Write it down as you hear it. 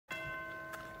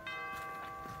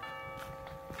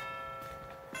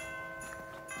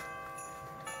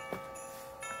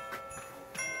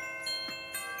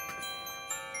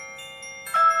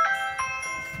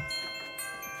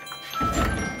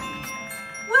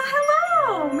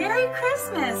Merry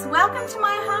Christmas! Welcome to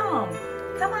my home.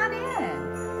 Come on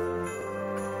in.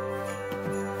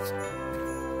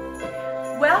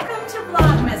 Welcome to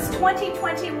Vlogmas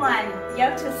 2021,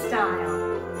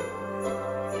 YotaStyle.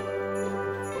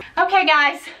 Okay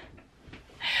guys,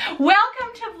 welcome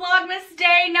to Vlogmas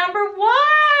day number 1.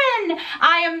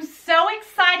 I am so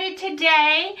excited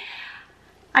today.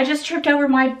 I just tripped over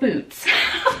my boots.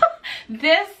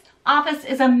 This office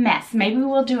is a mess. Maybe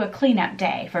we'll do a cleanup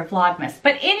day for Vlogmas.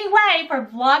 But anyway, for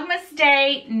Vlogmas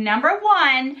day number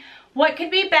 1, what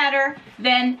could be better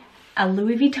than a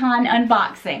Louis Vuitton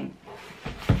unboxing?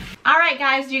 Alright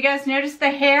guys, do you guys notice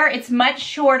the hair? It's much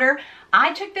shorter.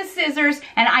 I took the scissors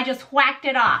and I just whacked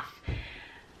it off.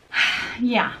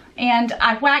 Yeah, and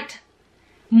I whacked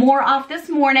more off this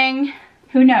morning.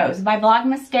 Who knows? By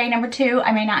Vlogmas day number 2,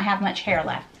 I may not have much hair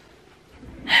left.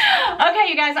 Okay,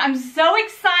 you guys, I'm so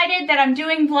excited that I'm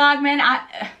doing Vlogmas.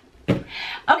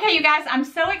 Okay, you guys, I'm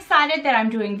so excited that I'm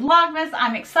doing Vlogmas.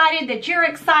 I'm excited that you're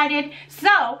excited.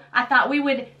 So, I thought we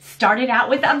would start it out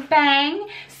with a bang.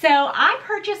 So, I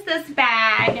purchased this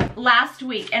bag last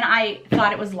week, and I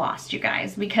thought it was lost, you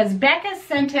guys, because Becca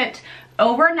sent it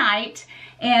overnight,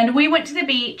 and we went to the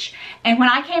beach, and when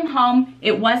I came home,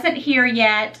 it wasn't here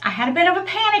yet. I had a bit of a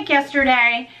panic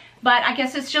yesterday, but I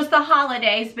guess it's just the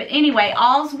holidays. But anyway,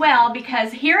 all's well,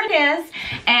 because here it is,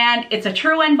 and it's a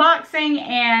true unboxing,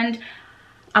 and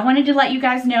I wanted to let you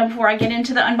guys know before I get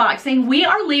into the unboxing, we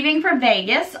are leaving for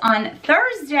Vegas on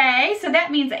Thursday, so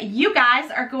that means that you guys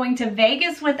are going to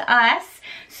Vegas with us.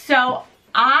 So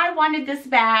I wanted this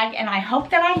bag, and I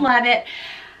hope that I love it,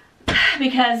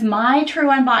 because my true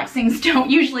unboxings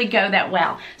don't usually go that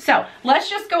well. So let's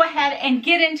just go ahead and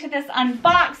get into this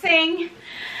unboxing.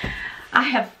 I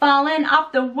have fallen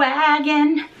off the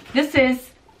wagon. This is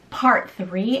part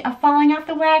 3 of falling off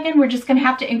the wagon. We're just gonna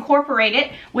have to incorporate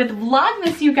it with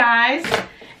Vlogmas, you guys.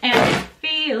 And it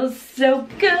feels so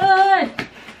good.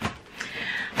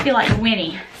 I feel like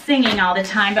Winnie singing all the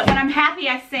time, but when I'm happy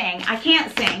I sing. I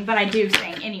can't sing, but I do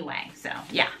sing anyway, so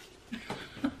yeah.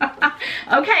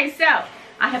 Okay, so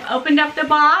I have opened up the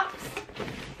box,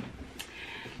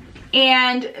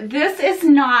 and this is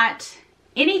not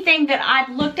anything that I've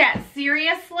looked at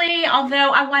seriously,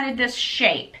 although I wanted this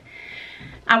shape.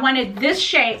 I wanted this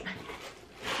shape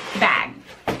bag.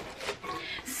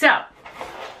 So,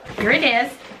 here it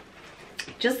is.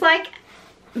 Just like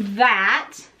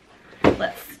that.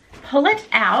 Let's pull it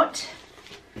out.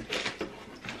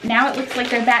 Now it looks like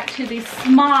they're back to the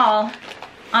small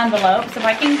envelopes, if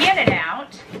I can get it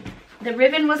out. The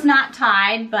ribbon was not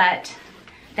tied, but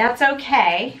that's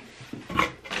okay.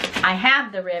 I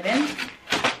have the ribbon.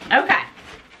 Okay.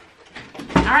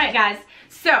 Alright guys,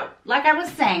 so like I was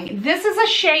saying, this is a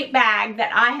shape bag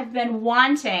that I have been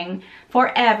wanting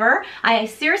forever. I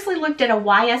seriously looked at a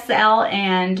YSL,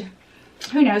 and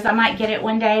who knows, I might get it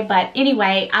one day, but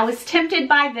anyway, I was tempted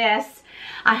by this.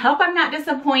 I hope I'm not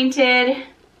disappointed.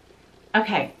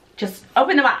 Okay, just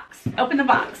open the box. Open the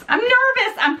box. I'm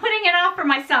nervous. I'm putting it off for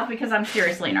myself because I'm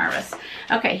seriously nervous.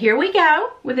 Okay, here we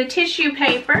go with a tissue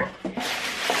paper.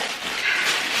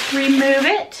 Remove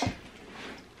it.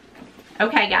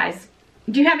 Okay, guys.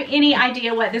 Do you have any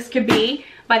idea what this could be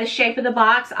by the shape of the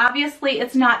box? Obviously,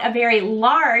 it's not a very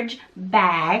large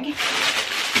bag.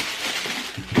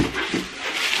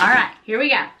 All right, here we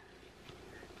go.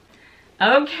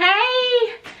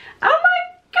 Okay. Oh my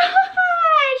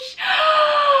gosh.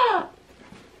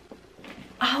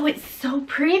 Oh, it's so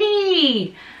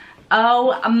pretty.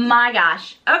 Oh my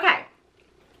gosh. Okay.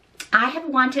 I have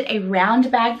wanted a round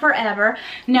bag forever.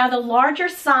 Now the larger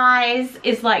size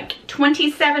is like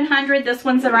 $2,700. This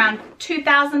one's around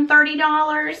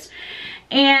 $2,030.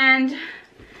 And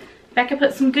Becca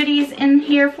put some goodies in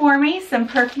here for me. Some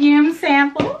perfume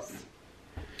samples.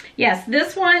 Yes,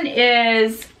 this one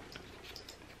is...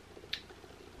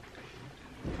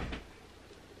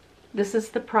 This is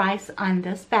the price on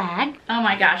this bag. Oh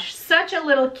my gosh, such a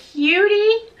little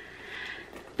cutie.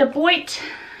 The Boit,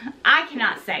 I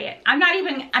cannot say it. I'm not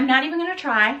even gonna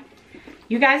try.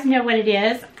 You guys know what it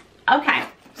is. Okay,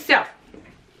 so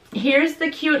here's the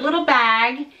cute little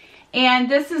bag, and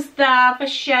this is the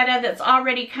vachetta that's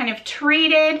already kind of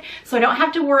treated, so I don't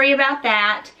have to worry about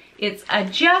that. It's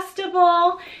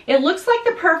adjustable. It looks like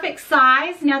the perfect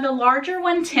size. Now the larger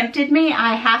one tempted me,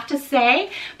 I have to say,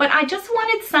 but I just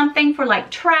wanted something for like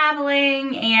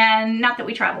traveling, and not that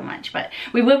we travel much, but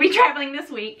we will be traveling this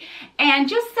week, and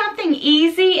just something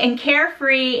easy and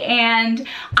carefree. And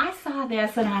I saw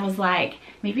this and I was like,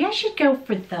 maybe I should go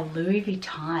for the Louis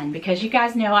Vuitton, because you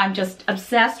guys know I'm just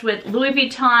obsessed with Louis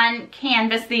Vuitton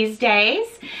canvas these days.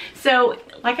 So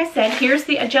like I said, here's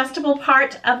the adjustable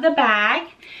part of the bag.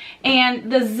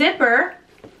 And the zipper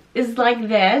is like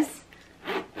this.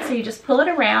 So you just pull it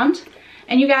around.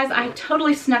 And you guys, I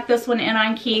totally snuck this one in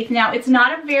on Keith. Now, it's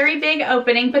not a very big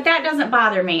opening, but that doesn't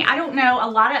bother me. I don't know, a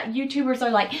lot of YouTubers are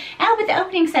like, oh, but the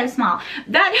opening's so small.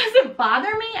 That doesn't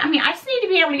bother me. I mean, I just need to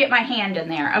be able to get my hand in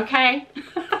there, okay?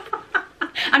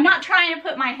 I'm not trying to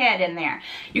put my head in there.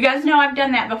 You guys know I've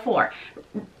done that before.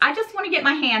 I just want to get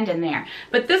my hand in there.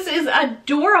 But this is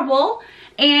adorable,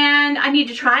 and I need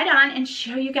to try it on and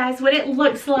show you guys what it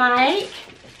looks like.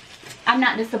 I'm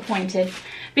not disappointed,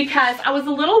 because I was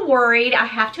a little worried. I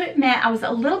have to admit, I was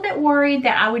a little bit worried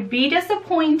that I would be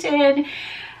disappointed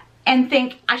and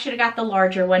think I should have got the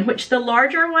larger one, which the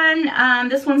larger one,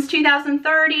 this one's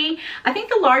 2030. I think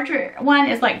the larger one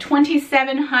is like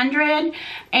 2,700,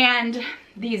 and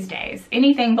these days,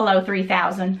 anything below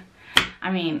 3,000,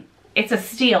 I mean, it's a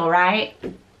steal, right?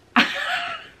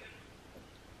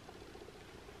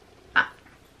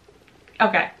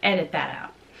 Okay, edit that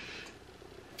out.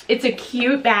 It's a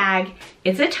cute bag.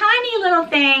 It's a tiny little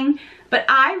thing, but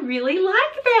I really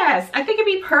like this. I think it'd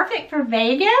be perfect for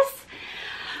Vegas.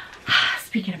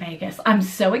 Speaking of Vegas, I'm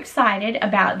so excited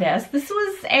about this. This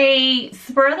was a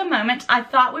spur of the moment. I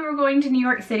thought we were going to New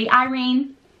York City.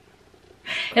 Irene,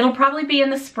 it'll probably be in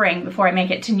the spring before I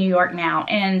make it to New York now.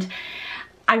 And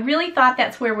I really thought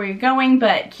that's where we were going,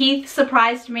 but Keith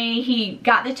surprised me. He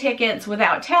got the tickets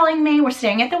without telling me. We're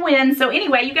staying at the Wynn. So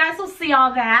anyway, you guys will see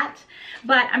all that.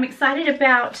 But I'm excited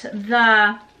about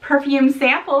the perfume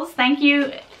samples. Thank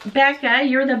you, Becca.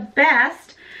 You're the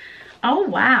best. Oh,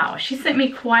 wow. She sent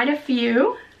me quite a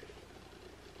few.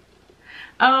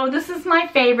 Oh, this is my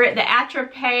favorite, the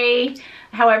Attrape,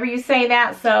 however you say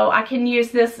that. So I can use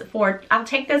this for, I'll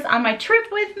take this on my trip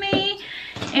with me.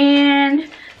 And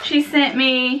she sent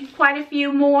me quite a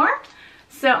few more.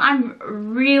 So I'm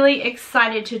really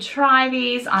excited to try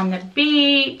these on the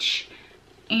beach.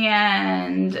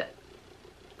 And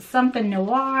something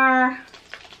noir.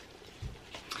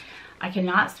 I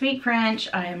cannot speak French.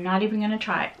 I am not even going to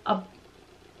try. I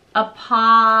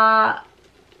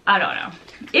don't know.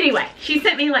 Anyway, she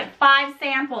sent me like 5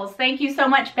 samples. Thank you so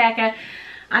much, Becca.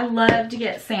 I love to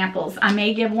get samples. I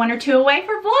may give 1 or 2 away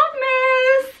for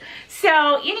Vlogmas.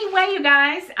 So anyway, you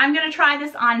guys, I'm going to try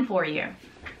this on for you.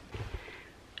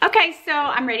 Okay, so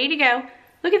I'm ready to go.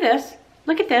 Look at this.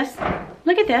 Look at this.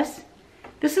 Look at this.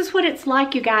 This is what it's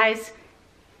like, you guys,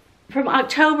 from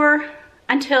October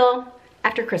until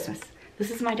after Christmas. This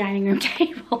is my dining room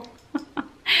table.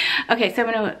 Okay, so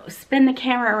I'm gonna spin the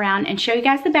camera around and show you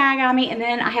guys the bag on me, and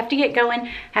then I have to get going,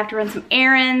 I have to run some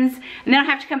errands, and then I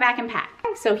have to come back and pack.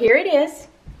 So here it is.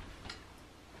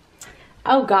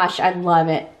 Oh gosh, I love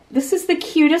it. This is the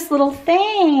cutest little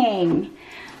thing.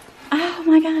 Oh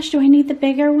my gosh, do I need the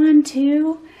bigger one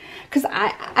too? Because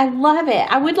I love it.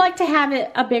 I would like to have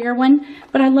it a bigger one,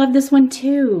 but I love this one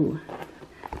too.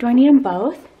 Do I need them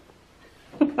both?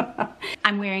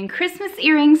 I'm wearing Christmas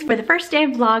earrings for the first day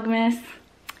of Vlogmas.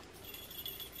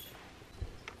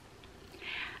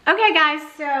 Okay guys,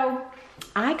 so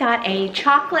I got a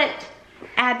chocolate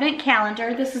advent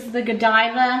calendar. This is the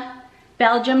Godiva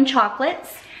Belgium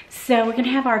chocolates. So we're gonna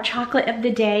have our chocolate of the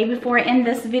day before I end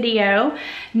this video.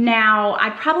 Now,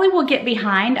 I probably will get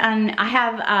behind on, I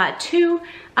have 2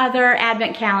 other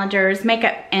advent calendars,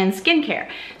 makeup and skincare.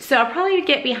 So I'll probably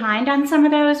get behind on some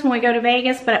of those when we go to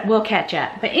Vegas, but we'll catch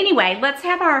up. But anyway, let's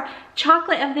have our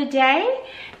chocolate of the day,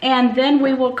 and then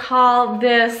we will call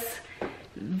this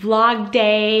Vlogmas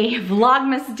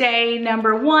day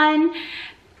number 1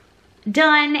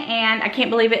 done, and I can't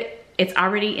believe it, it's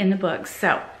already in the books.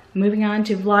 So moving on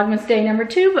to Vlogmas day number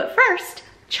 2, but first,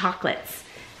 chocolates.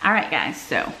 All right guys,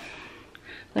 so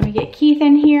let me get Keith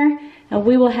in here and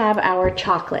we will have our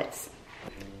chocolates.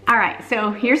 All right,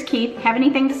 so here's Keith. Have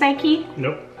anything to say, Keith?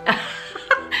 Nope.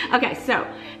 Okay, so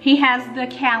he has the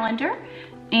calendar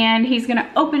and he's gonna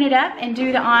open it up and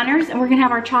do the honors, and we're gonna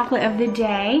have our chocolate of the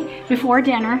day before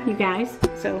dinner, you guys.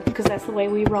 So, because that's the way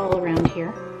we roll around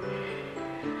here.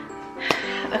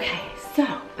 Okay, so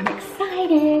I'm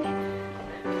excited.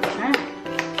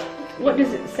 What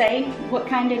does it say? What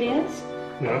kind it is?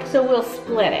 No. So we'll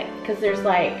split it, because there's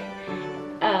like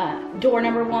door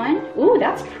number 1. Ooh,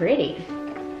 that's pretty.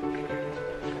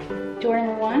 Door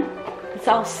number 1. It's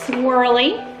all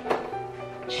swirly.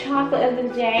 Chocolate of the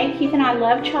day. Keith and I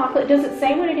love chocolate. Does it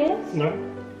say what it is? No.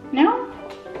 No?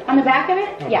 On the back of it?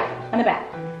 Oh. Yeah, on the back.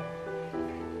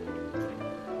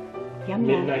 Yum,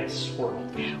 Midnight swirl.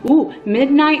 Ooh,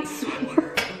 midnight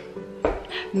swirl.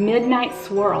 Midnight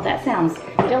swirl. That sounds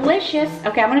delicious.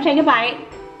 Okay, I'm gonna take a bite.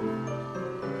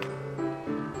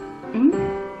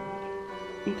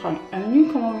 Okay, and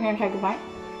you come over here and take a bite.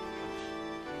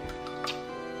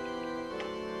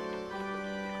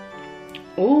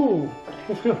 Ooh.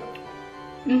 It's good.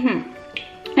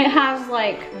 It has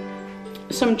like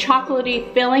some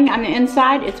chocolatey filling on the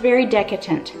inside. It's very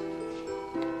decadent.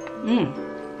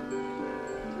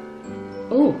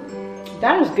 Ooh,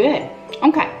 that is good.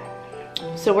 Okay,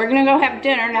 so we're gonna go have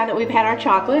dinner now that we've had our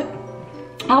chocolate.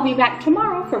 I'll be back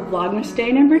tomorrow for Vlogmas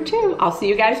day number 2. I'll see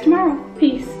you guys tomorrow.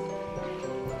 Peace.